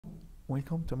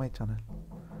Welcome to my channel.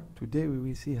 Today we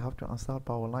will see how to install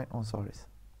Powerline on Solus.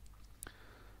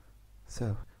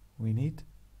 So we need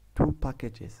two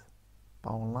packages,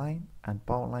 Powerline and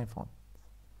Powerline font.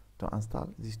 To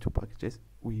install these two packages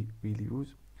we will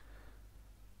use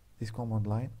this command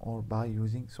line or by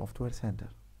using Software Center.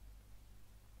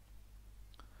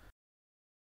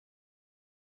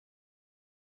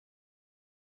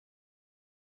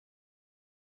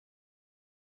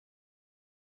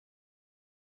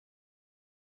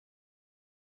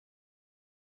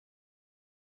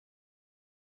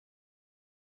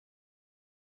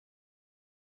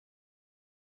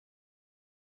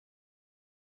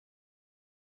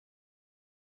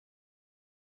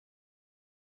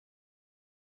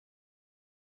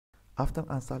 After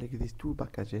installing these two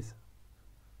packages,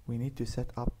 we need to set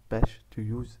up Bash to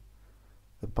use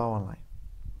the Powerline.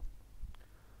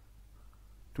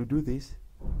 To do this,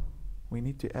 we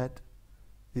need to add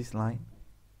this line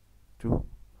to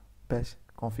Bash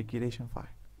configuration file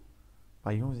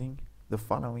by using the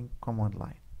following command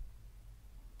line.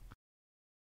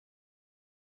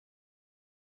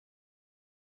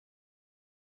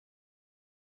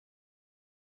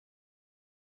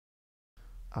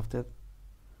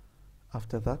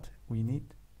 After that, we need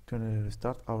to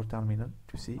restart our terminal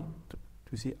to see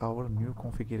our new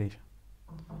configuration.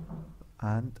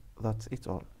 And that's it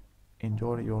all.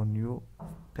 Enjoy your new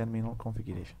terminal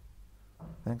configuration.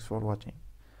 Thanks for watching.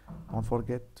 Don't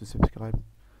forget to subscribe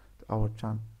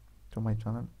to my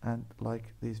channel and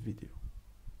like this video.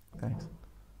 Thanks.